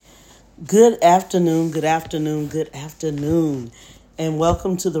Good afternoon, good afternoon, good afternoon, and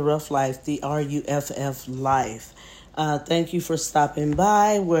welcome to the Rough Life, the RUFF Life. Thank you for stopping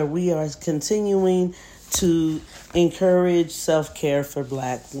by, where we are continuing to encourage self-care for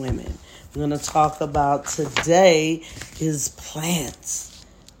Black women. We're going to talk about today is plants,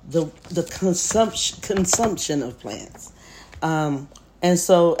 the consumption of plants. And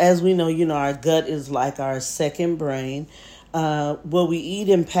so, as we know, our gut is like our second brain. What we eat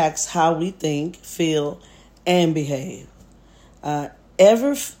impacts how we think, feel, and behave. Do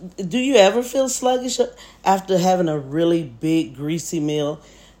you ever feel sluggish after having a really big, greasy meal?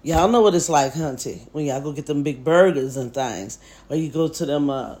 Y'all know what it's like, hunty, when y'all go get them big burgers and things, or you go to them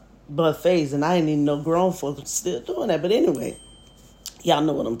buffets, and I ain't even know grown folks still doing that. But anyway, y'all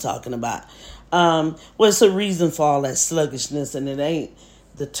know what I'm talking about. It's a reason for all that sluggishness, and it ain't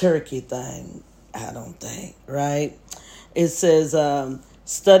the turkey thing, I don't think, right? It says,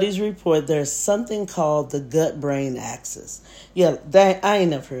 studies report there's something called the gut-brain axis. Yeah, I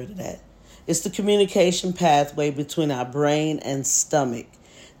ain't never heard of that. It's the communication pathway between our brain and stomach.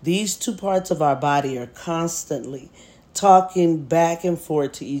 These two parts of our body are constantly talking back and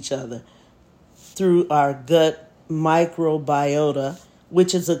forth to each other through our gut microbiota,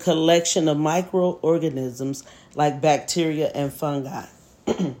 which is a collection of microorganisms like bacteria and fungi.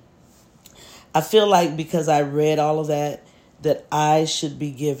 I feel like because I read all of that I should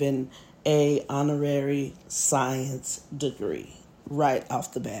be given a honorary science degree right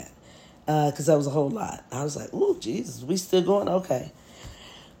off the bat. Because that was a whole lot. I was like, oh, Jesus, we still going? Okay.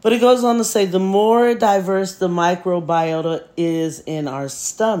 But it goes on to say the more diverse the microbiota is in our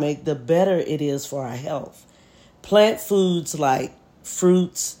stomach, the better it is for our health. Plant foods like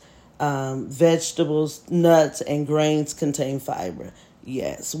fruits, vegetables, nuts, and grains contain fiber.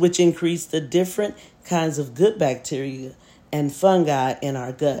 Yes, which increase the different kinds of good bacteria and fungi in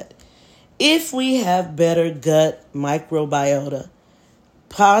our gut. If we have better gut microbiota,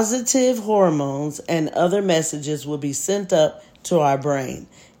 positive hormones and other messages will be sent up to our brain,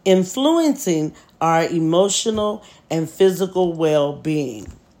 influencing our emotional and physical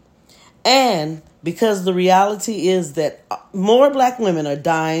well-being. And because the reality is that more Black women are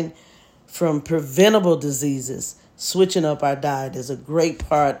dying from preventable diseases, switching up our diet is a great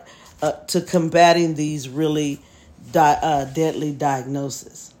part to combating these really deadly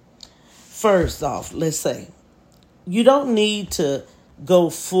diagnoses. First off, let's say you don't need to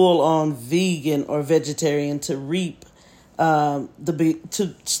go full on vegan or vegetarian to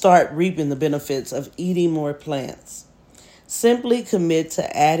to start reaping the benefits of eating more plants. Simply commit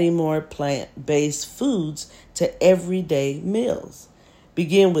to adding more plant-based foods to everyday meals.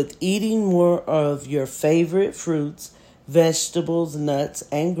 Begin with eating more of your favorite fruits, vegetables, nuts,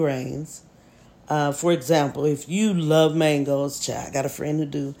 and grains. For example, if you love mangoes, I got a friend who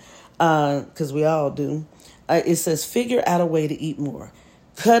do, because we all do. It says figure out a way to eat more.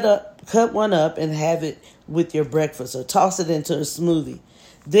 Cut one up and have it with your breakfast, or toss it into a smoothie.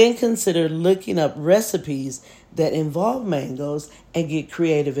 Then consider looking up recipes that involve mangoes and get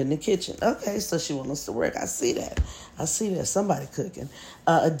creative in the kitchen. Okay, so she wants us to work. I see that. Somebody cooking.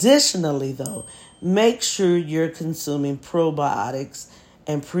 Additionally, though, make sure you're consuming probiotics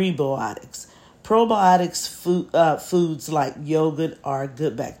and prebiotics. Foods like yogurt are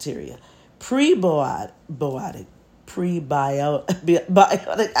good bacteria. Prebiotic,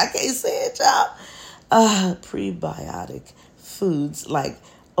 I can't say it, y'all. Prebiotic foods like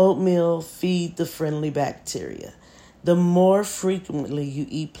oatmeal feed the friendly bacteria. The more frequently you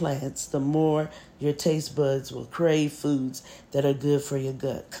eat plants, the more your taste buds will crave foods that are good for your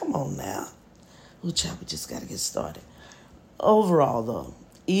gut. Come on now. We just got to get started. Overall, though,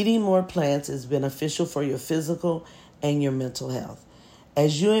 eating more plants is beneficial for your physical and your mental health.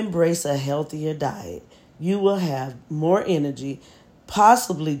 As you embrace a healthier diet, you will have more energy,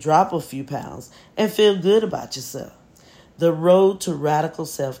 possibly drop a few pounds, and feel good about yourself. The road to radical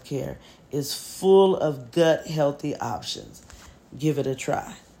self-care is full of gut-healthy options. Give it a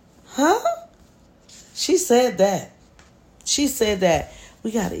try. Huh? She said that.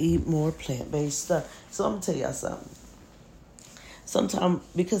 We got to eat more plant-based stuff. So I'm going to tell y'all something. Sometimes,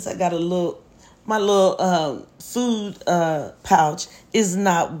 because I got my little food pouch is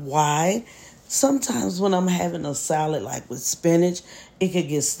not wide. Sometimes when I'm having a salad like with spinach, it could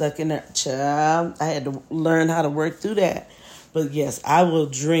get stuck in there. Child, I had to learn how to work through that. But yes, I will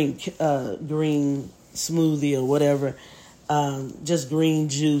drink green smoothie or whatever, just green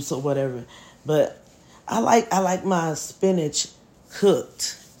juice or whatever. But I like my spinach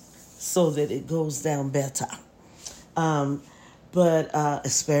cooked so that it goes down better. But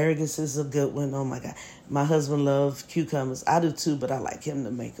asparagus is a good one. Oh my God. My husband loves cucumbers. I do too, but I like him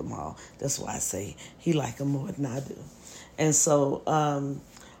to make them all. That's why I say he like them more than I do. And so,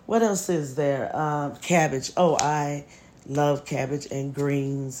 what else is there? Cabbage. Oh, I love cabbage and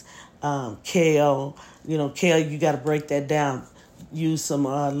greens. Kale. Kale, you got to break that down. Use some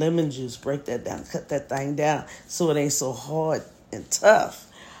lemon juice. Break that down. Cut that thing down so it ain't so hard and tough.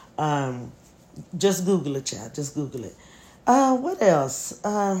 Just Google it, child. Just Google it. What else?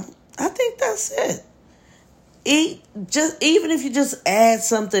 I think that's it. Even if you just add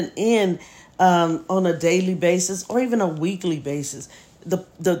something in on a daily basis or even a weekly basis.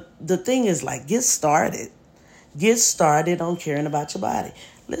 The thing is, like, get started. Get started on caring about your body.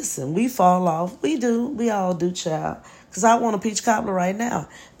 Listen, we fall off. We do. We all do, child. Because I want a peach cobbler right now,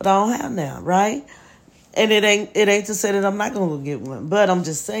 but I don't have now, right? And it ain't to say that I'm not gonna go get one, but I'm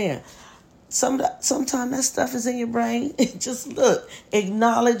just saying. Sometimes that stuff is in your brain. Just look,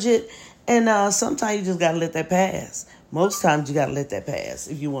 acknowledge it, and sometimes you just gotta let that pass. Most times you gotta let that pass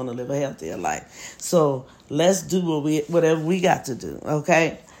if you want to live a healthier life. So let's do whatever we got to do,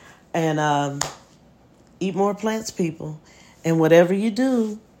 okay? And eat more plants, people. And whatever you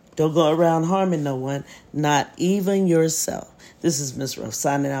do, don't go around harming no one, not even yourself. This is Miss Ruff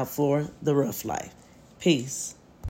signing out for The Ruff Life. Peace.